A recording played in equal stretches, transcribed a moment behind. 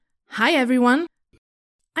Hi everyone!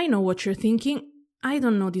 I know what you're thinking. I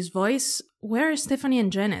don't know this voice. Where are Stephanie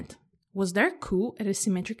and Janet? Was there a coup at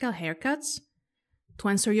Asymmetrical Haircuts? To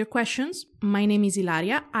answer your questions, my name is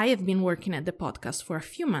Ilaria. I have been working at the podcast for a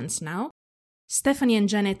few months now. Stephanie and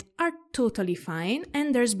Janet are totally fine,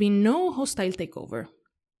 and there's been no hostile takeover.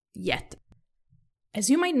 Yet. As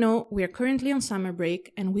you might know, we are currently on summer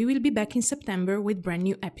break, and we will be back in September with brand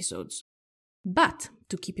new episodes. But,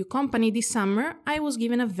 to keep you company this summer, I was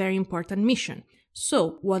given a very important mission.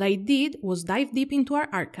 So, what I did was dive deep into our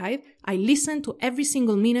archive, I listened to every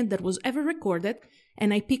single minute that was ever recorded,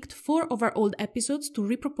 and I picked 4 of our old episodes to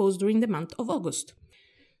repropose during the month of August.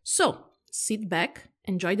 So, sit back,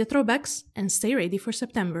 enjoy the throwbacks, and stay ready for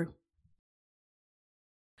September.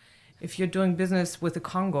 If you're doing business with the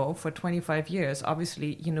Congo for 25 years,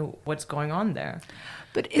 obviously you know what's going on there.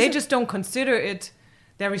 But they just don't consider it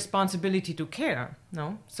their responsibility to care,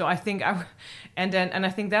 no? So I think, I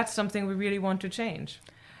think that's something we really want to change.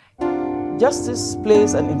 Justice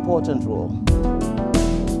plays an important role.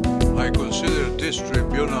 I consider this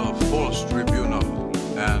tribunal a false tribunal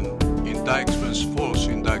and indictments false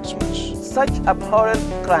indictments. Such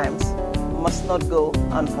abhorrent crimes must not go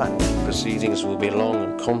unpunished. Proceedings will be long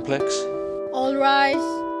and complex. All rise.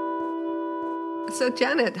 So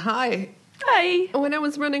Janet, hi. Hi. When I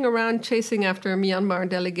was running around chasing after Myanmar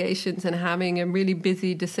delegations and having a really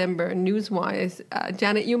busy December news-wise,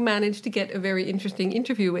 Janet, you managed to get a very interesting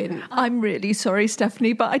interview in. I'm really sorry,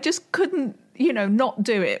 Stephanie, but I just couldn't, not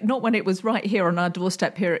do it. Not when it was right here on our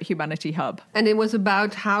doorstep here at Humanity Hub. And it was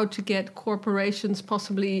about how to get corporations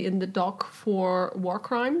possibly in the dock for war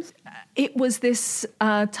crimes. It was this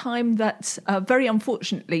time that, very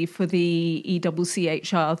unfortunately for the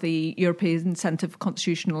ECCHR, the European Centre for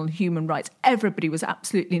Constitutional and Human Rights, everybody was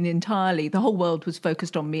absolutely and entirely, the whole world was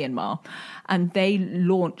focused on Myanmar. And they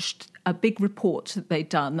launched a big report that they'd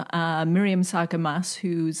done. Miriam Saage-Maaß,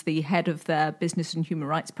 who's the head of their Business and Human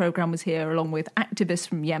Rights Programme, was here along with activists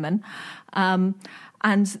from Yemen.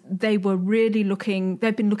 And they were really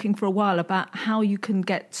they've been looking for a while about how you can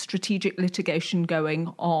get strategic litigation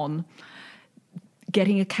going on,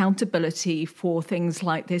 getting accountability for things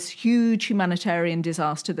like this huge humanitarian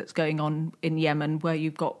disaster that's going on in Yemen, where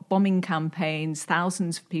you've got bombing campaigns,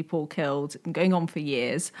 thousands of people killed, and going on for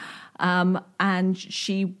years. And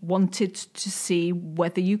she wanted to see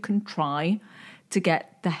whether you can try to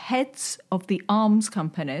get the heads of the arms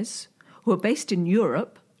companies who are based in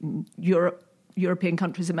European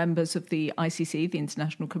countries are members of the ICC, the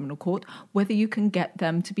International Criminal Court, whether you can get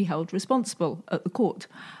them to be held responsible at the court.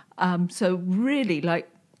 So really,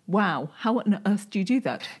 wow, how on earth do you do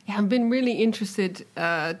that? Yeah, I've been really interested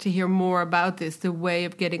to hear more about this, the way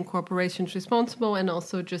of getting corporations responsible and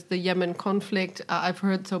also just the Yemen conflict. I've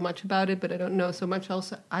heard so much about it, but I don't know so much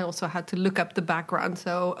else. I also had to look up the background,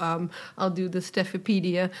 so I'll do the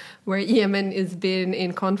Stephipedia, where Yemen has been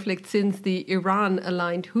in conflict since the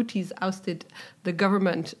Iran-aligned Houthis ousted the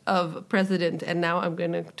government of President, and now I'm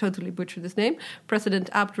going to totally butcher this name,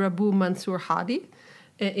 President Abdurabu Mansour Hadi,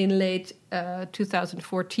 in late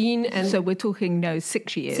 2014. And so we're talking,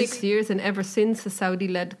 6 years. 6 years, and ever since, the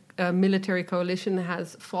Saudi-led military coalition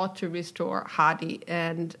has fought to restore Hadi,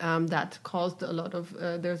 and that caused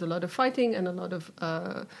there's a lot of fighting and a lot of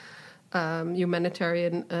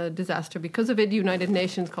humanitarian disaster because of it. The United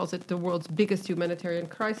Nations calls it the world's biggest humanitarian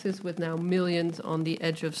crisis, with now millions on the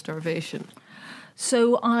edge of starvation.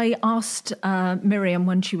 So I asked Miriam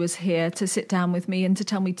when she was here to sit down with me and to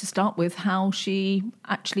tell me to start with how she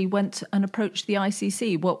actually went and approached the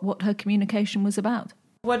ICC, what her communication was about.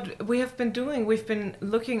 What we have been doing, we've been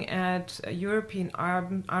looking at European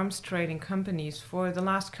arms trading companies for the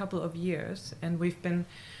last couple of years, and we've been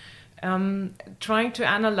trying to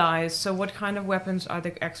analyze, so what kind of weapons are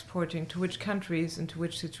they exporting, to which countries, into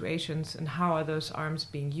which situations, and how are those arms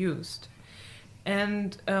being used.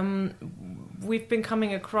 And we've been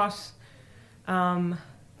coming across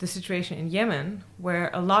the situation in Yemen, where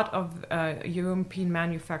a lot of European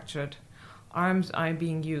manufactured arms are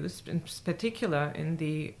being used, in particular in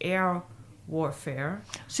the air warfare.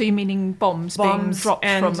 So you're meaning bombs being dropped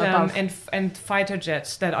from above? And fighter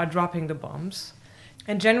jets that are dropping the bombs.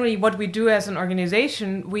 And generally what we do as an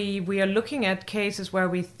organization, we are looking at cases where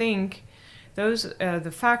we think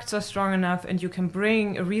the facts are strong enough and you can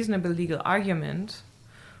bring a reasonable legal argument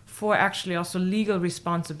for actually also legal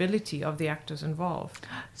responsibility of the actors involved.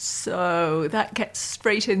 So that gets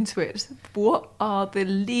straight into it. What are the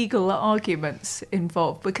legal arguments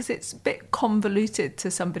involved? Because it's a bit convoluted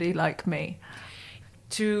to somebody like me.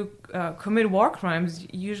 To commit war crimes,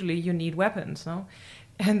 usually you need weapons, no?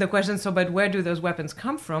 And the question is, but where do those weapons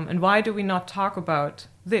come from? And why do we not talk about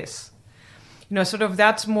this? sort of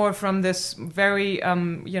that's more from this very, a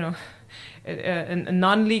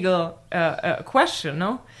non-legal question,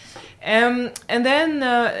 no? And then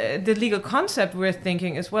the legal concept we're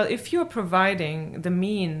thinking is, well, if you're providing the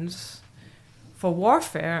means for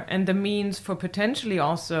warfare and the means for potentially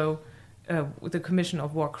also the commission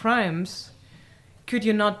of war crimes, could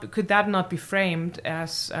that not be framed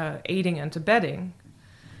as aiding and abetting,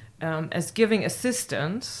 as giving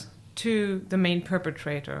assistance to the main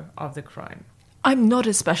perpetrator of the crime? I'm not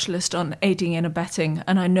a specialist on aiding and abetting,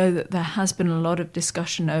 and I know that there has been a lot of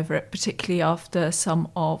discussion over it, particularly after some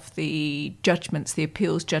of the judgments, the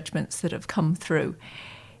appeals judgments that have come through.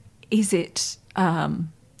 Is it,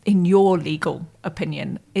 in your legal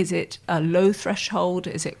opinion, is it a low threshold?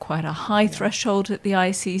 Is it quite a high threshold at the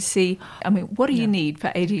ICC? I mean, what do you need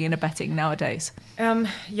for aiding and abetting nowadays?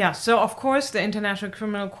 So of course the International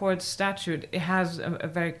Criminal Court statute, it has a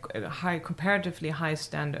very high, comparatively high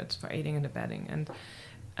standards for aiding and abetting, and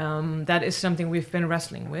that is something we've been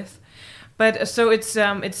wrestling with. But so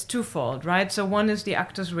it's twofold, right? So one is the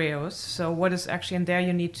actus reus. So what is actually in there?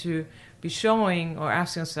 You need to be showing or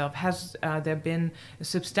asking yourself, has there been a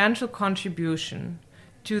substantial contribution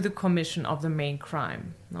to the commission of the main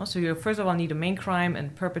crime? No? So you first of all need a main crime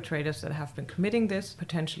and perpetrators that have been committing this.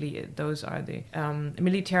 Potentially those are the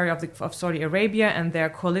military of Saudi Arabia and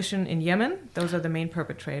their coalition in Yemen. Those are the main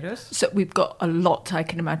perpetrators. So we've got a lot, I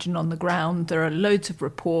can imagine, on the ground. There are loads of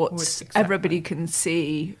reports. Exactly. Everybody can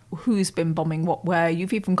see who's been bombing what where.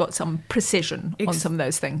 You've even got some precision on some of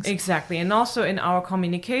those things. Exactly. And also in our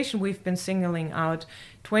communication, we've been singling out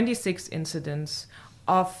 26 incidents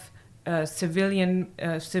of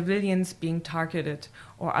civilians being targeted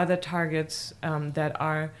or other targets that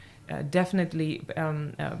are definitely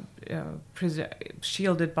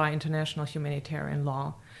shielded by international humanitarian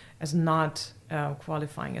law as not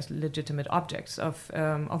qualifying as legitimate objects of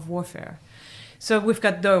warfare. So we've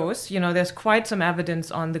got those. There's quite some evidence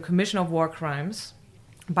on the commission of war crimes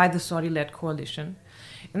by the Saudi-led coalition.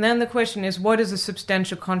 And then the question is, what is a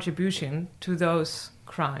substantial contribution to those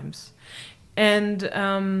crimes? And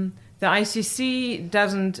the ICC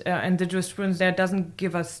doesn't, and the jurisprudence there doesn't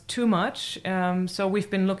give us too much. So we've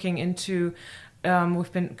been looking into,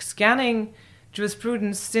 we've been scanning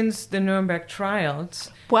jurisprudence since the Nuremberg trials.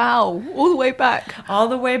 Wow, all the way back. All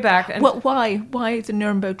the way back. And why? Why the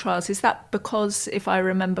Nuremberg trials? Is that because, if I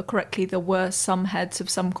remember correctly, there were some heads of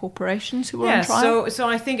some corporations who were on trial? So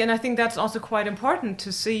I think that's also quite important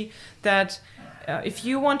to see that if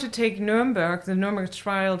you want to take the Nuremberg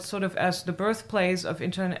trials sort of as the birthplace of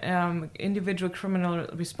individual criminal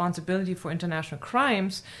responsibility for international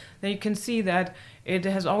crimes, then you can see that it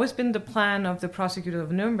has always been the plan of the prosecutor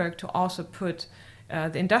of Nuremberg to also put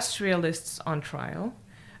the industrialists on trial.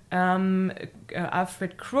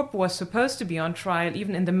 Alfred Krupp was supposed to be on trial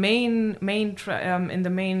even in the main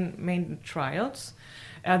trials.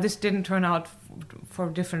 This didn't turn out for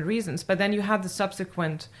different reasons. But then you have the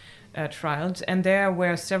subsequent trials, and there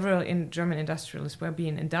where several German industrialists were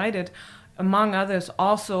being indicted, among others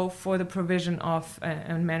also for the provision of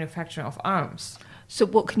and manufacture of arms. So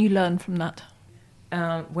what can you learn from that?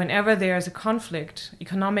 Whenever there is a conflict,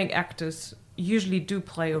 economic actors usually do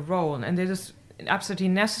play a role, and it is absolutely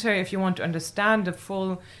necessary if you want to understand the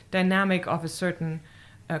full dynamic of a certain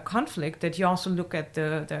conflict that you also look at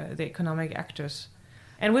the economic actors.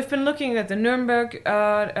 And we've been looking at the Nuremberg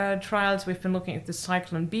trials. We've been looking at the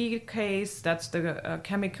Cyclone B case. That's the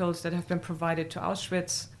chemicals that have been provided to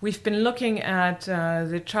Auschwitz. We've been looking at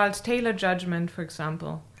the Charles Taylor judgment, for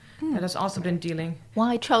example, that has also been dealing.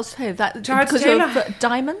 Why Charles Taylor? Charles Taylor of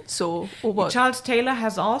diamonds or what? Charles Taylor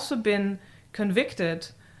has also been convicted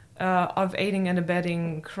of aiding and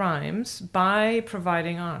abetting crimes by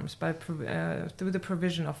providing arms, through the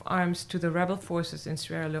provision of arms to the rebel forces in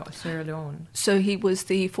Sierra Leone. So he was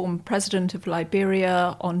the former president of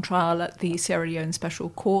Liberia on trial at the Sierra Leone Special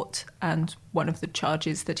Court, and one of the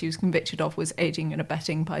charges that he was convicted of was aiding and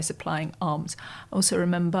abetting by supplying arms. I also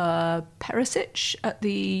remember Perisic at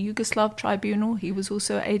the Yugoslav tribunal. He was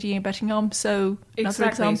also aiding and abetting arms. So another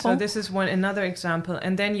example. So this is another example.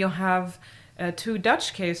 And then you have two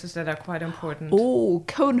Dutch cases that are quite important. Oh,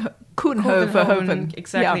 Koenhoven.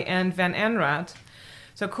 Exactly, yeah. And Van Anraat.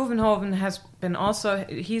 So Koenhoven has been also,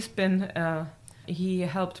 he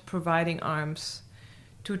helped providing arms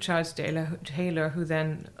to Charles Taylor, who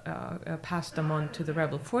then passed them on to the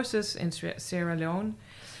rebel forces in Sierra Leone.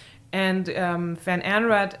 And Van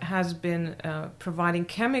Anraat has been providing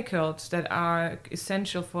chemicals that are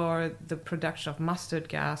essential for the production of mustard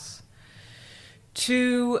gas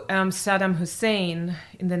to Saddam Hussein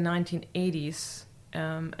in the 1980s.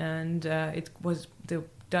 It was the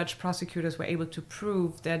Dutch prosecutors were able to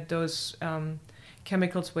prove that those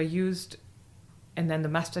chemicals were used, and then the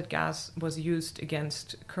mustard gas was used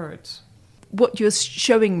against Kurds. What you're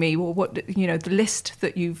showing me, or what the list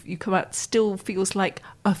that you come out, still feels like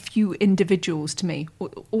a few individuals to me,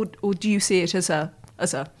 or do you see it as a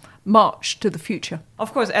march to the future?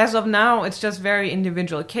 Of course, as of now, it's just very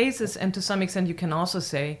individual cases, and to some extent, you can also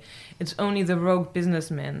say it's only the rogue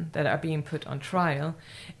businessmen that are being put on trial,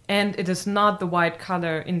 and it is not the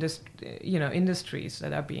white-collar industries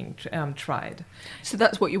that are being tried. So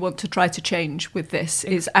that's what you want to try to change with this,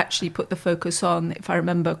 is actually put the focus on, if I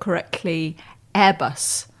remember correctly,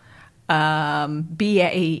 Airbus,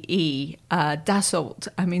 BAE, Dassault.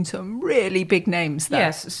 I mean, some really big names there.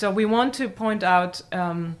 Yes, so we want to point out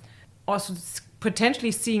also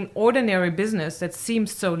potentially seeing ordinary business that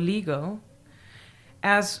seems so legal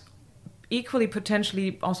as equally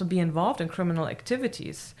potentially also be involved in criminal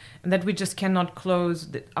activities, and that we just cannot close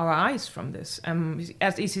our eyes from this.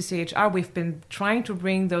 As ECCHR, we've been trying to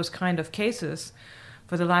bring those kind of cases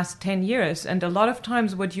for the last 10 years, and a lot of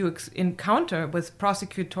times what you encounter with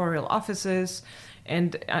prosecutorial offices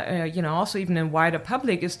and also even in wider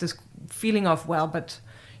public is this feeling of, well, but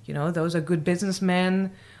those are good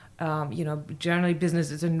businessmen. Generally business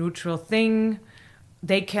is a neutral thing.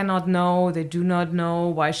 They cannot know, they do not know.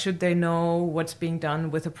 Why should they know what's being done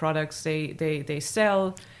with the products they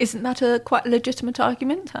sell? Isn't that a quite legitimate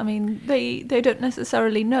argument? I mean, they don't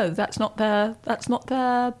necessarily know. That's not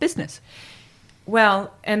their business.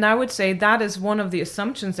 Well, and I would say that is one of the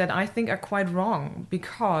assumptions that I think are quite wrong,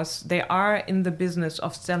 because they are in the business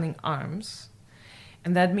of selling arms.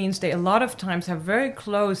 And that means they a lot of times have very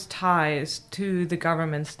close ties to the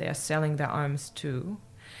governments they are selling their arms to.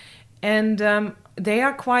 And they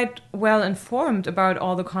are quite well informed about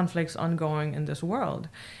all the conflicts ongoing in this world.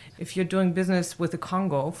 If you're doing business with the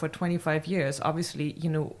Congo for 25 years, obviously you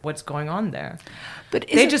know what's going on there. But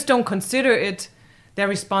they just don't consider it their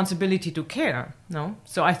responsibility to care. No,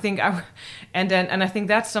 so I think I think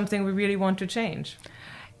that's something we really want to change.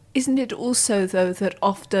 Isn't it also, though, that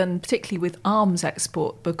often, particularly with arms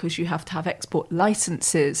export, because you have to have export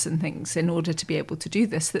licenses and things in order to be able to do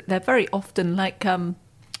this, that they're very often like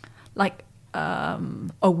a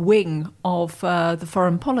wing of the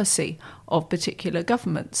foreign policy of particular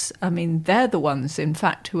governments? I mean, they're the ones, in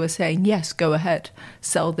fact, who are saying, yes, go ahead,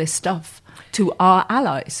 sell this stuff to our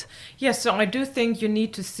allies. Yes, so I do think you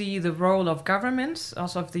need to see the role of governments,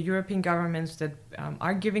 also of the European governments that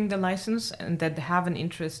are giving the license and that have an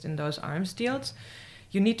interest in those arms deals.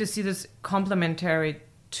 You need to see this complementary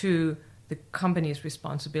to the company's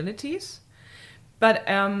responsibilities. But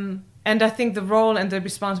and I think the role and the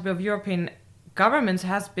responsibility of European governments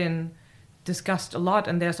has been discussed a lot,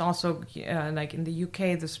 and there's also like in the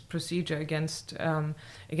UK this procedure against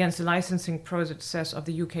the licensing process of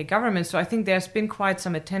the UK government. So I think there's been quite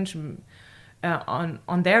some attention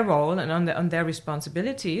on their role and on their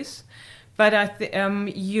responsibilities. But I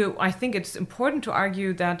think it's important to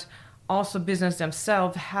argue that also business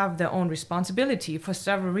themselves have their own responsibility for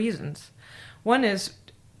several reasons. One is,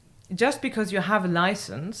 just because you have a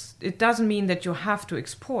license, it doesn't mean that you have to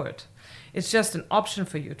export. It's just an option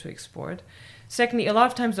for you to export. Secondly, a lot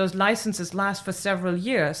of times those licenses last for several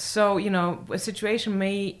years. So, a situation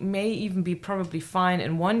may even be probably fine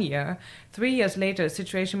in 1 year. 3 years later, a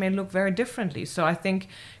situation may look very differently. So I think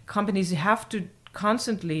companies have to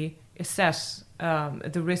constantly assess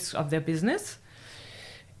the risks of their business.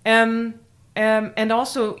 And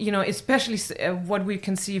also, especially what we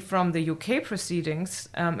can see from the UK proceedings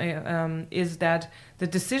is that the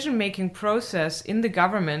decision-making process in the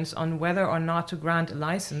governments on whether or not to grant a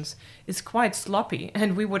license is quite sloppy.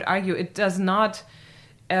 And we would argue it does not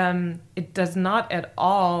at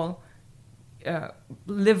all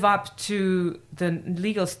live up to the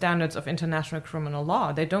legal standards of international criminal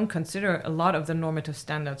law. They don't consider a lot of the normative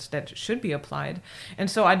standards that should be applied. And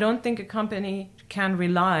so I don't think a company can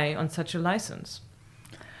rely on such a license.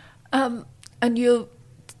 And you're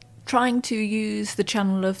trying to use the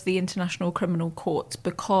channel of the International Criminal Court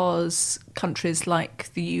because countries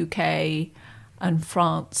like the UK and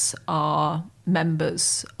France are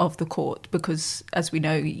members of the court, because, as we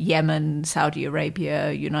know, Yemen, Saudi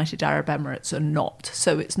Arabia, United Arab Emirates are not.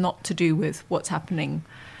 So it's not to do with what's happening.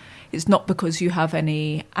 It's not because you have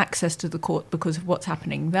any access to the court because of what's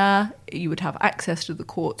happening there. You would have access to the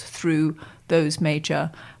court through those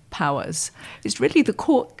major powers. It's really the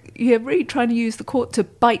court. You're really trying to use the court to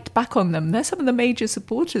bite back on them. They're some of the major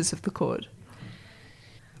supporters of the court.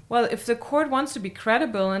 Well, if the court wants to be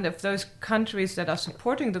credible, and if those countries that are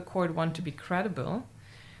supporting the court want to be credible,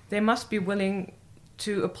 they must be willing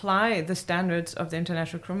to apply the standards of the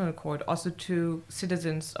International Criminal Court also to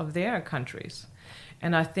citizens of their countries.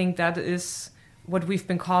 And I think that is what we've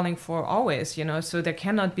been calling for always, so there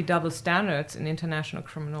cannot be double standards in international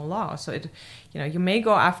criminal law. So you may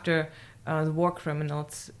go after the war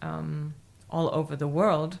criminals all over the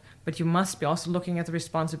world, but you must be also looking at the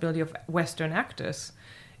responsibility of Western actors.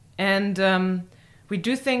 And we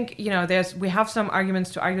do think, we have some arguments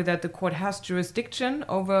to argue that the court has jurisdiction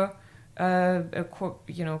over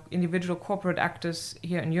individual corporate actors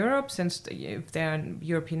here in Europe, since if they're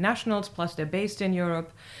European nationals, plus they're based in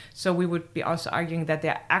Europe. So we would be also arguing that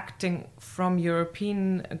they're acting from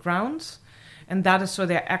European grounds, and that is so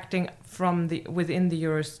they're acting within the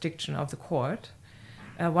jurisdiction of the court,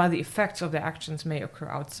 while the effects of their actions may occur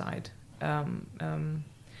outside.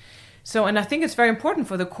 And I think it's very important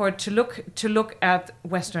for the court to look at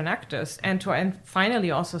Western actors and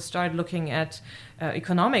finally also start looking at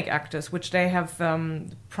economic actors, which they have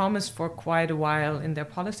promised for quite a while in their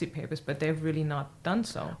policy papers, but they've really not done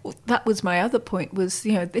so. Well, that was my other point, was,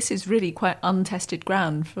 this is really quite untested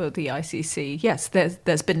ground for the ICC. Yes,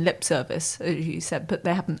 there's been lip service, as you said, but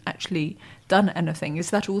they haven't actually done anything. Is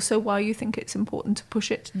that also why you think it's important to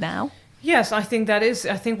push it now? Yes, I think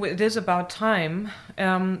it is about time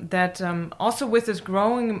that also with this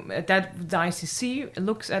growing, that the ICC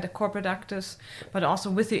looks at corporate actors, but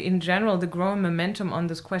also with in general the growing momentum on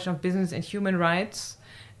this question of business and human rights,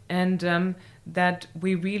 and that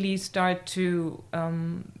we really start to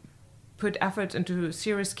put efforts into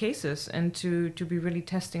serious cases and to be really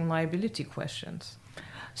testing liability questions.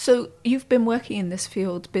 So you've been working in this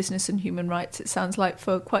field, business and human rights, it sounds like,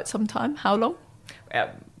 for quite some time. How long?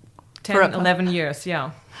 10, 11 years, yeah.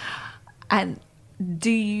 And do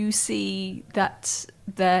you see that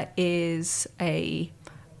there is a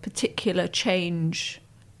particular change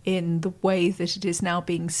in the way that it is now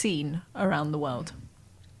being seen around the world?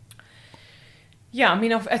 Yeah,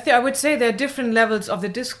 I would say there are different levels of the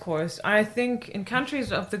discourse. I think in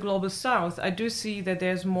countries of the global south, I do see that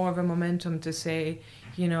there's more of a momentum to say,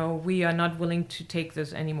 we are not willing to take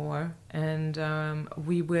this anymore, and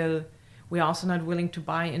we're also not willing to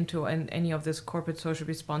buy into any of this corporate social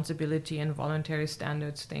responsibility and voluntary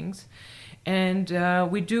standards things. And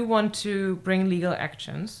we do want to bring legal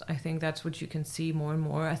actions. I think that's what you can see more and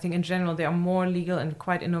more. I think in general there are more legal and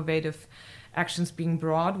quite innovative actions being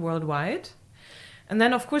brought worldwide. And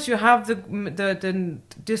then, of course, you have the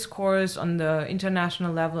discourse on the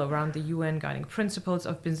international level around the UN Guiding Principles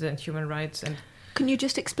of Business and Human Rights. And can you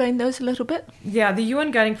just explain those a little bit? Yeah, the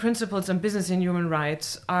UN Guiding Principles on Business and Human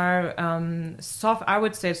Rights are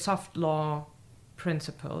soft law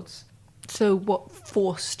principles. So what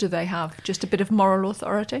force do they have? Just a bit of moral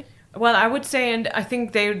authority? Well, I would say, and I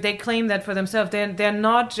think they claim that for themselves, they're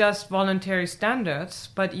not just voluntary standards,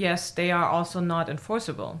 but yes, they are also not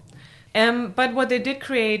enforceable. But what they did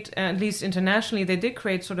create, at least internationally, they did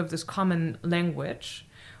create sort of this common language,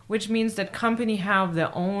 which means that companies have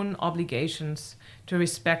their own obligations to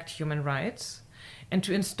respect human rights and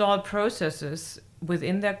to install processes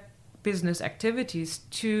within their business activities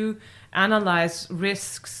to analyze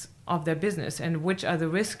risks of their business and which are the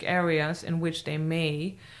risk areas in which they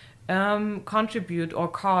may contribute or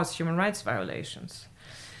cause human rights violations.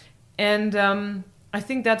 And I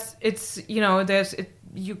think there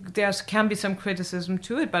can be some criticism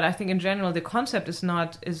to it, but I think in general the concept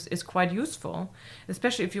is quite useful,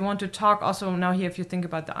 especially if you want to talk also now here, if you think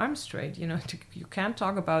about the arms trade, you can't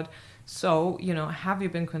talk about, have you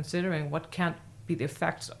been considering what can be the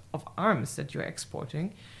effects of arms that you're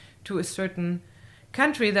exporting to a certain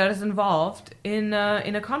country that is involved in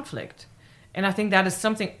a conflict. And I think that is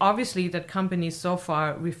something obviously that companies so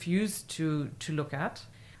far refuse to look at.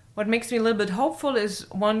 What makes me a little bit hopeful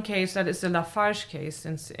is one case, that is the Lafarge case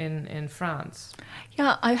in France.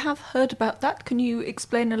 Yeah, I have heard about that. Can you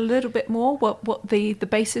explain a little bit more what the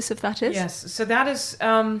basis of that is? Yes, so that is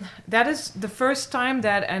the first time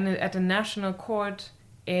that at a national court,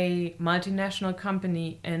 a multinational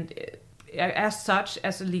company, and as such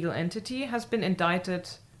as a legal entity, has been indicted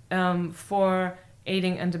for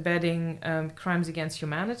aiding and abetting crimes against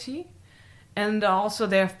humanity. And also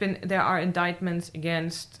there are indictments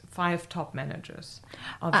against 5 top managers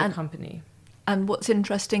of the company. And what's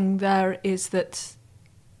interesting there is that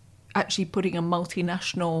actually putting a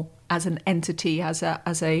multinational as an entity, as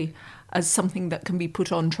something that can be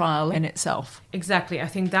put on trial in itself. Exactly. I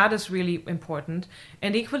think that is really important.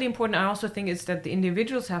 And equally important, I also think, is that the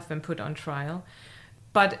individuals have been put on trial.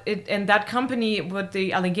 But that company, what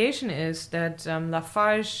the allegation is that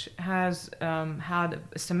Lafarge has had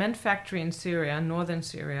a cement factory in Syria, northern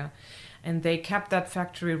Syria, and they kept that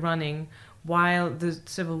factory running while the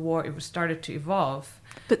civil war started to evolve.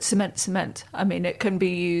 But cement. I mean, it can be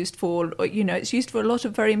used for, it's used for a lot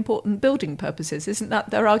of very important building purposes. Isn't that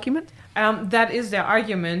their argument? That is their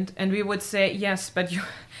argument. And we would say, yes, but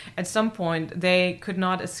at some point they could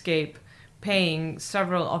not escape paying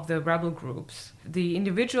several of the rebel groups. The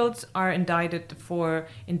individuals are indicted for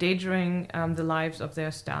endangering the lives of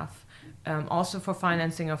their staff, also for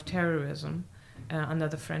financing of terrorism under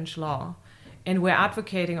the French law. And we're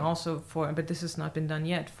advocating also for, but this has not been done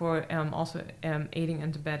yet, for also aiding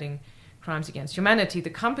and abetting crimes against humanity.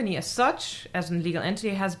 The company as such, as a legal entity,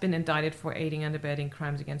 has been indicted for aiding and abetting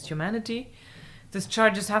crimes against humanity. These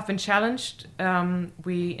charges have been challenged.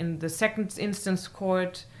 We, in the second instance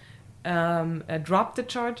court, dropped the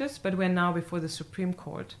charges, but we're now before the Supreme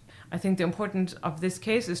Court. I think the importance of this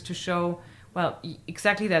case is to show, well,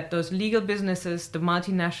 exactly that. Those legal businesses, the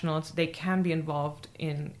multinationals, they can be involved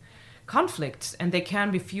in conflicts, and they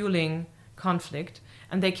can be fueling conflict,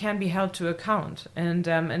 and they can be held to account. And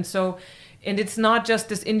it's not just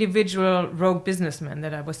this individual rogue businessman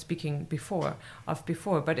that I was speaking before,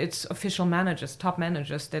 but it's official managers, top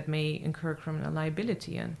managers, that may incur criminal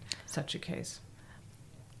liability in such a case.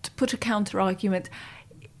 To put a counter-argument,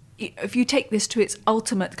 if you take this to its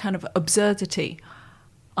ultimate kind of absurdity,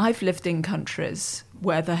 I've lived in countries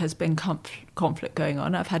where there has been conflict going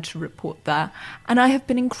on. I've had to report that. And I have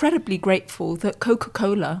been incredibly grateful that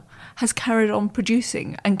Coca-Cola has carried on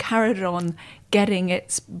producing and carried on getting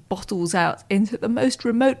its bottles out into the most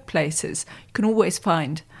remote places. You can always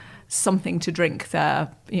find something to drink there,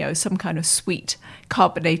 some kind of sweet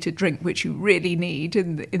carbonated drink, which you really need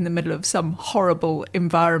in the middle of some horrible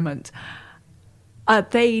environment. Are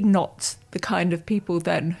they not the kind of people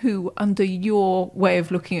then who, under your way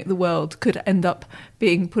of looking at the world, could end up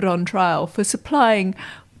being put on trial for supplying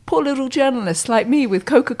poor little journalists like me with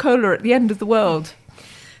Coca-Cola at the end of the world?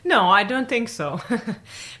 No, I don't think so.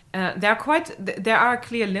 There are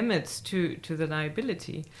clear limits to the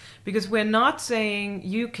liability, because we're not saying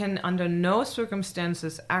you can under no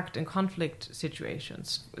circumstances act in conflict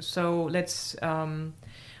situations. So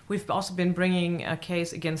we've also been bringing a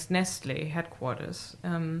case against Nestle headquarters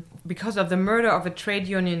because of the murder of a trade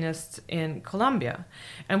unionist in Colombia.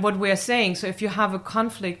 And what we're saying, so if you have a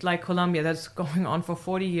conflict like Colombia that's going on for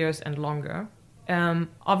 40 years and longer,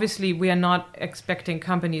 obviously we are not expecting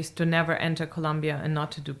companies to never enter Colombia and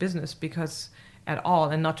not to do business at all,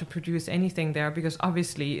 and not to produce anything there, because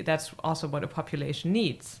obviously that's also what a population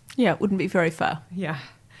needs. Yeah, it wouldn't be very fair. Yeah.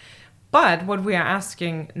 But what we are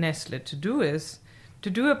asking Nestle to do is to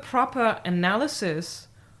do a proper analysis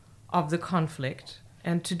of the conflict,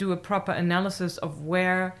 and to do a proper analysis of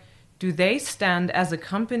where do they stand as a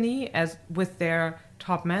company, as with their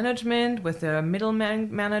top management, with their middle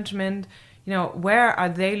management, where are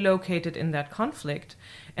they located in that conflict?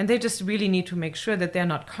 And they just really need to make sure that they're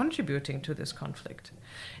not contributing to this conflict.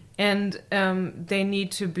 And they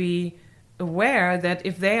need to be aware that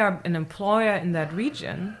if they are an employer in that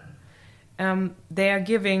region, they are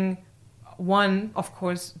giving, one, of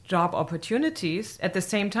course, job opportunities. At the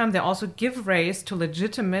same time, they also give rise to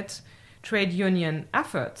legitimate trade union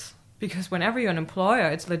efforts. Because whenever you're an employer,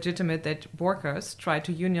 it's legitimate that workers try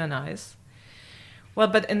to unionize. Well,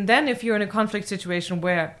 and then if you're in a conflict situation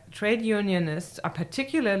where trade unionists are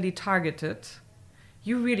particularly targeted,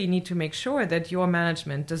 you really need to make sure that your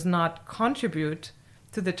management does not contribute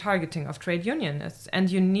to the targeting of trade unionists. And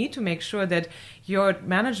you need to make sure that your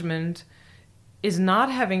management is not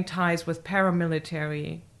having ties with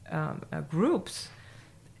paramilitary groups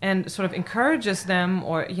and sort of encourages them,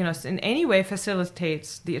 or in any way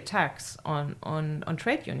facilitates the attacks on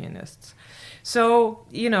trade unionists. So,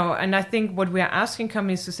 and I think what we are asking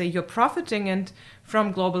companies to say, you're profiting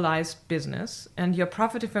from globalized business, and you're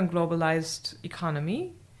profiting from globalized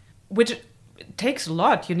economy, which takes a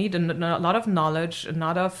lot. You need a lot of knowledge, a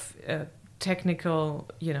lot of technical,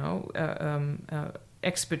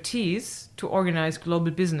 expertise to organize global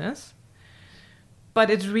business. But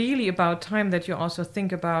it's really about time that you also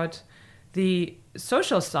think about the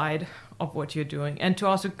social side of what you're doing, and to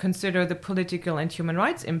also consider the political and human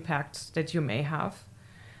rights impacts that you may have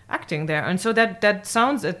acting there. And so that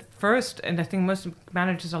sounds at first, and I think most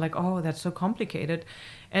managers are like, oh, that's so complicated.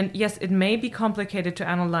 And yes, it may be complicated to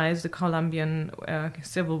analyze the Colombian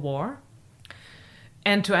civil war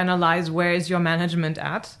and to analyze where is your management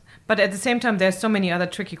at. But at the same time, there's so many other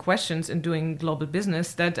tricky questions in doing global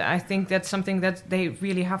business that I think that's something that they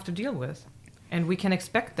really have to deal with, and we can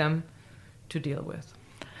expect them to deal with.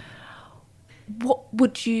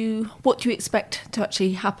 What do you expect to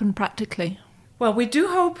actually happen practically? Well, we do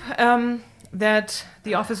hope that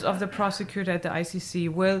the Office of the Prosecutor at the ICC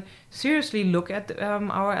will seriously look at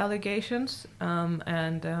our allegations,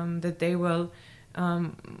 and that they will,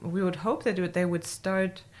 we would hope that they would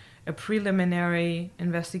start a preliminary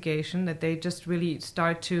investigation, that they just really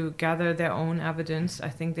start to gather their own evidence. I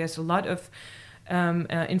think there's a lot of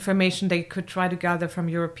information they could try to gather from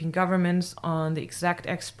European governments on the exact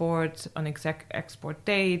export, on exact export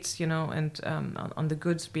dates, and on the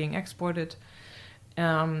goods being exported.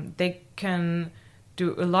 They can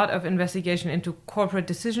do a lot of investigation into corporate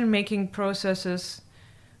decision-making processes,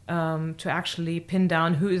 to actually pin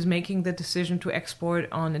down who is making the decision to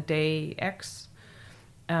export on a day X,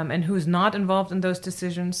 and who is not involved in those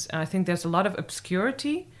decisions. I think there's a lot of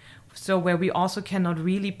obscurity, so where we also cannot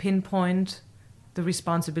really pinpoint the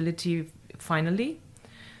responsibility finally.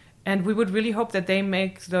 And we would really hope that they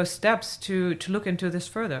make those steps to look into this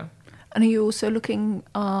further. And are you also looking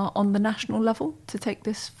on the national level to take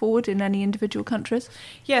this forward in any individual countries?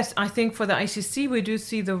 Yes, I think for the ICC we do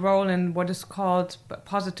see the role in what is called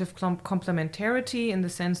positive complementarity, in the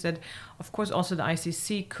sense that, of course, also the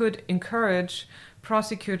ICC could encourage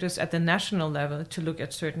prosecutors at the national level to look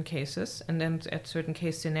at certain cases and then at certain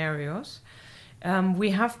case scenarios. We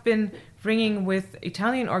have been bringing with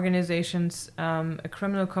Italian organizations a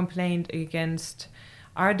criminal complaint against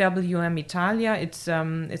RWM Italia. It's a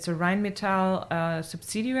Rheinmetall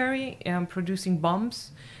subsidiary producing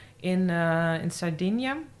bombs in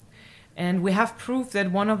Sardinia, and we have proof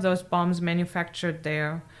that one of those bombs manufactured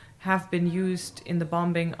there have been used in the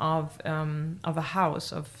bombing of a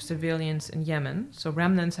house of civilians in Yemen. So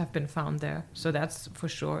remnants have been found there. So that's for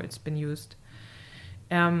sure it's been used.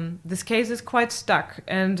 This case is quite stuck,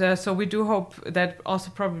 and so we do hope that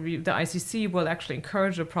also probably the ICC will actually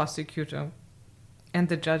encourage the prosecutor and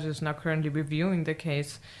the judges now currently reviewing the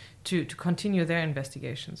case to continue their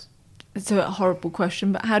investigations. It's a horrible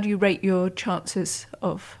question, but how do you rate your chances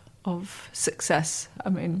of success? I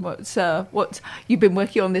mean, what you've been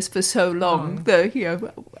working on this for so long.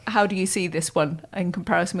 How do you see this one in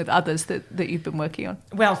comparison with others that you've been working on?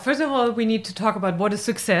 Well, first of all, we need to talk about what is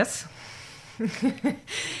success.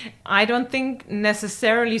 I don't think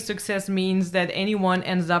necessarily success means that anyone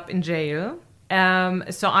ends up in jail.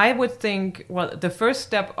 So I would think, well, the first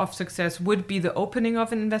step of success would be the opening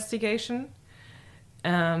of an investigation.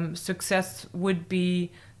 Success would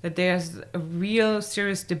be that there's a real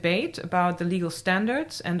serious debate about the legal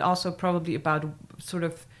standards, and also probably about sort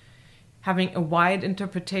of having a wide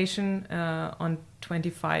interpretation on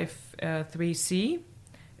 25(3)(c),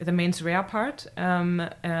 the mens rea part.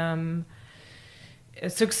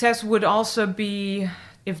 Success would also be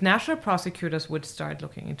if national prosecutors would start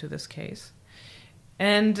looking into this case.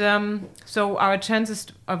 And so our chances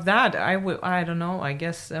of that, I don't know, I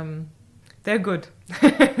guess they're good.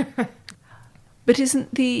 But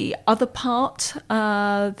isn't the other part,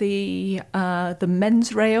 the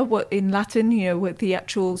mens rea, what in Latin, with the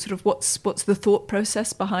actual sort of what's the thought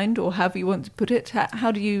process behind, or however you want to put it?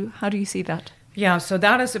 How do you see that? Yeah, so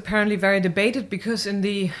that is apparently very debated, because in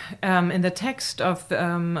the text of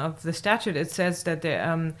the statute it says that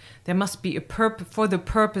there must be a for the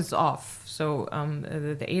purpose of. So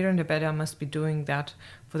the aider and abettor must be doing that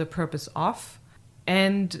for the purpose of.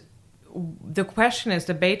 And the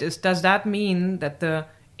debate is, does that mean that the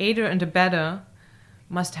aider and abettor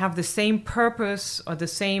must have the same purpose or the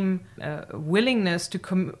same willingness to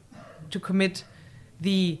commit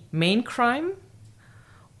the main crime?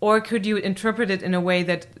 Or could you interpret it in a way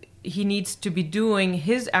that he needs to be doing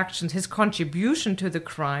his actions, his contribution to the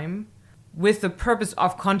crime, with the purpose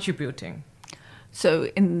of contributing? So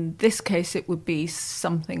in this case, it would be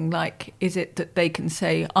something like, is it that they can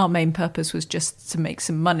say our main purpose was just to make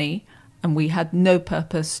some money and we had no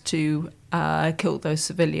purpose to kill those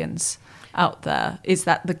civilians out there? Is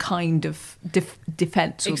that the kind of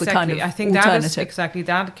defense, or exactly. The kind of I think alternative?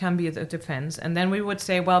 that can be the defense. And then we would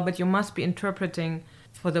say, well, but you must be interpreting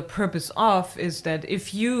for the purpose of, is that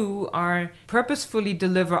if you are purposefully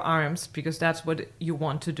deliver arms, because that's what you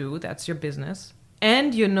want to do, that's your business,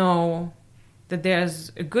 and you know that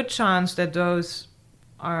there's a good chance that those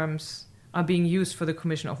arms are being used for the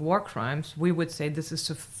commission of war crimes, we would say this is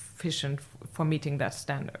sufficient for meeting that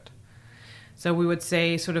standard. So we would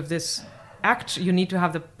say sort of this act, you need to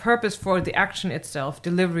have the purpose for the action itself,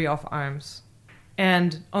 delivery of arms,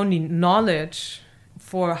 and only knowledge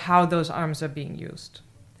for how those arms are being used.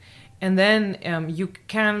 And then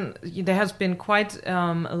there has been quite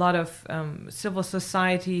a lot of civil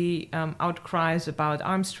society outcries about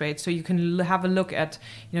arms trade. So you can have a look at,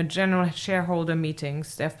 general shareholder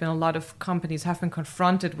meetings. There have been a lot of companies have been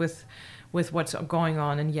confronted with what's going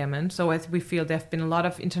on in Yemen. So as we feel there have been a lot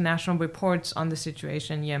of international reports on the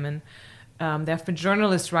situation in Yemen. There have been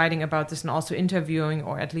journalists writing about this and also interviewing,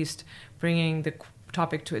 or at least bringing the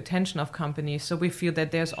topic to attention of companies. So we feel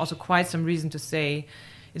that there's also quite some reason to say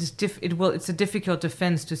it's a difficult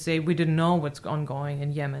defense to say we didn't know what's ongoing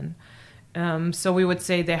in Yemen. So we would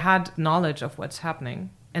say they had knowledge of what's happening,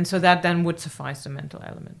 and so that then would suffice the mental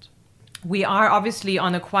element. We are obviously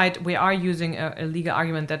we are using a legal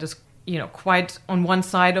argument that is, quite on one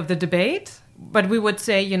side of the debate, but we would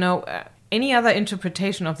say, any other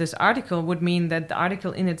interpretation of this article would mean that the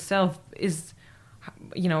article in itself is,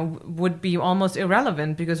 would be almost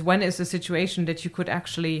irrelevant, because when is a situation that you could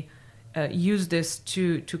actually use this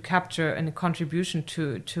to capture a contribution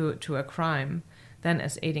to a crime than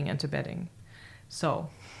as aiding and abetting? So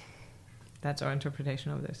that's our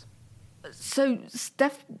interpretation of this. So,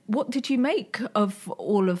 Steph, what did you make of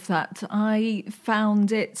all of that? I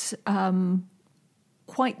found it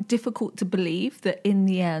quite difficult to believe that in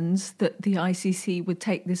the end that the ICC would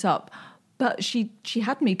take this up. But she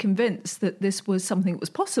had me convinced that this was something that was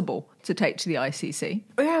possible to take to the ICC.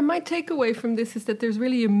 Yeah, my takeaway from this is that there's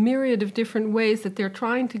really a myriad of different ways that they're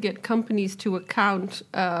trying to get companies to account,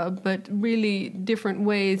 but really different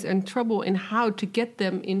ways and trouble in how to get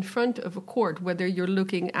them in front of a court, whether you're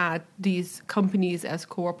looking at these companies as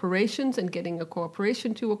corporations and getting a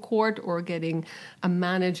corporation to a court, or getting a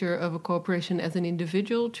manager of a corporation as an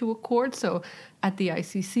individual to a court. So at the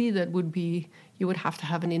ICC, that would be... you would have to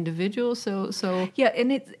have an individual. So yeah,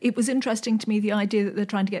 and it was interesting to me, the idea that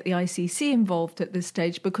they're trying to get the ICC involved at this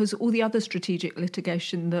stage, because all the other strategic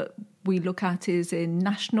litigation that we look at is in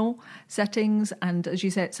national settings, and as you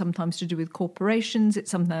say, it's sometimes to do with corporations, it's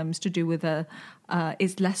sometimes to do with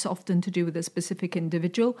it's less often to do with a specific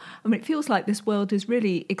individual. I mean, it feels like this world is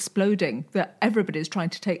really exploding, that everybody's trying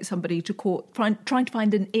to take somebody to court, trying to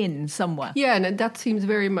find an in somewhere. Yeah, and that seems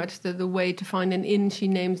very much the way to find an in. She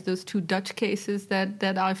names those 2 Dutch cases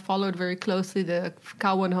that I followed very closely, the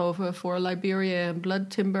Kouwenhoven for Liberia and blood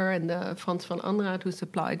timber, and the Frans van Anraat, who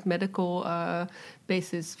supplied medical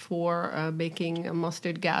basis for making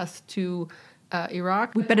mustard gas to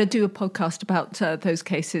Iraq. We better do a podcast about those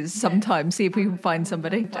cases sometime, see if we can find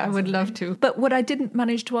somebody. I would love to. But what I didn't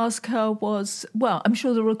manage to ask her was, well, I'm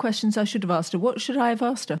sure there were questions I should have asked her. What should I have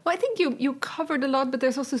asked her? Well, I think you covered a lot, but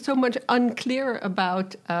there's also so much unclear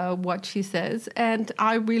about what she says. And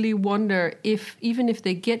I really wonder if, even if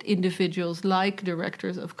they get individuals like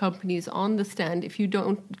directors of companies on the stand, if you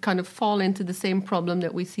don't kind of fall into the same problem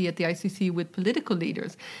that we see at the ICC with political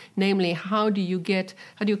leaders, namely, how do you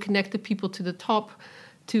connect the people to the top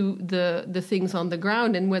to the things on the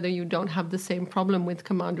ground, and whether you don't have the same problem with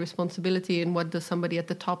command responsibility, and what does somebody at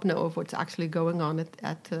the top know of what's actually going on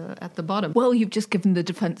at the bottom. Well, you've just given the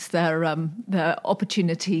defence their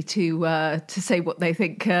opportunity to say what they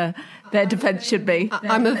think their defence should be.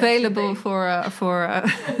 I'm available for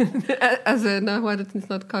as a it's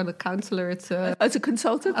not called a counsellor, it's as a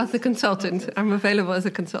consultant. As a consultant, I'm available as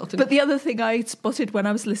a consultant. But the other thing I spotted when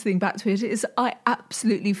I was listening back to it is I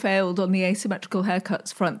absolutely failed on the asymmetrical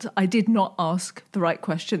haircuts front. I did not ask the right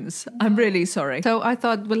questions. I'm really sorry. So I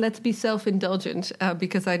thought, well, let's be self-indulgent,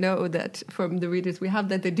 because I know that from the readers we have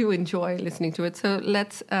that they do enjoy listening to it. So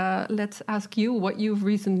let's ask you what you've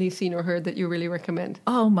recently seen or heard that you really recommend.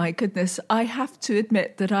 Oh my goodness. I have to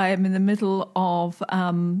admit that I am in the middle of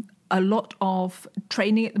a lot of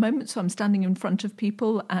training at the moment. So I'm standing in front of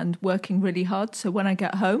people and working really hard. So when I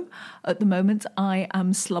get home, at the moment, I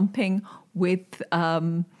am slumping with...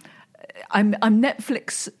 I'm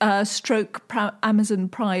Netflix stroke Amazon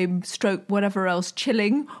Prime stroke whatever else,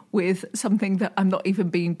 chilling with something that I'm not even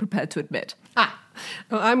being prepared to admit.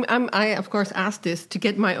 Well, I of course asked this to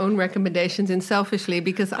get my own recommendations in selfishly,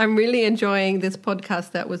 because I'm really enjoying this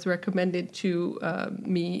podcast that was recommended to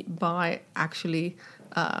me by actually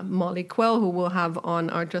Molly Quell, who we'll have on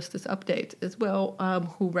our Justice Update as well,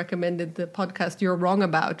 who recommended the podcast You're Wrong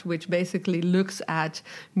About, which basically looks at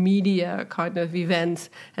media kind of events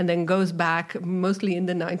and then goes back, mostly in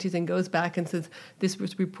the 90s, and goes back and says, this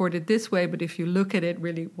was reported this way, but if you look at it,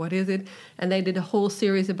 really, what is it? And they did a whole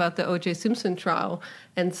series about the O.J. Simpson trial.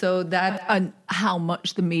 And so that... And how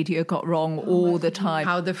much the media got wrong all the time.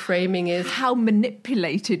 How the framing is. How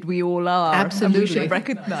manipulated we all are. Absolutely. And we should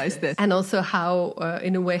recognise this. And also how,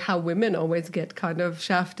 in a way, how women always get kind of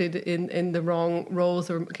shafted in the wrong roles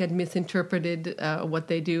or get misinterpreted what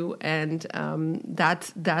they do. And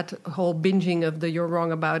that whole binging of the You're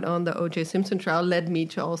Wrong About on the O.J. Simpson trial led me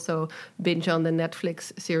to also binge on the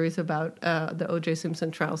Netflix series about the O.J.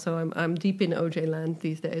 Simpson trial. So I'm deep in O.J. land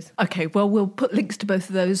these days. Okay, well, we'll put links to both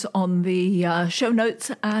of those on the show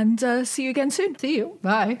notes, and see you again soon. See you.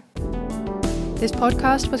 Bye. This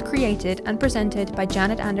podcast was created and presented by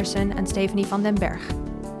Janet Anderson and Stephanie van den Berg.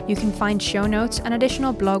 You can find show notes and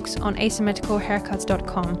additional blogs on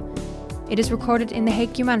asymmetricalhaircuts.com. It is recorded in the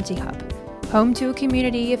Hague Humanity Hub, home to a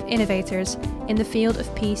community of innovators in the field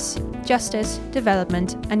of peace, justice,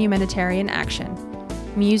 development, and humanitarian action.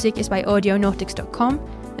 Music is by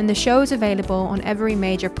audionautics.com, and the show is available on every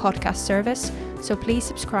major podcast service, so please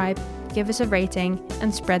subscribe, give us a rating,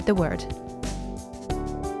 and spread the word.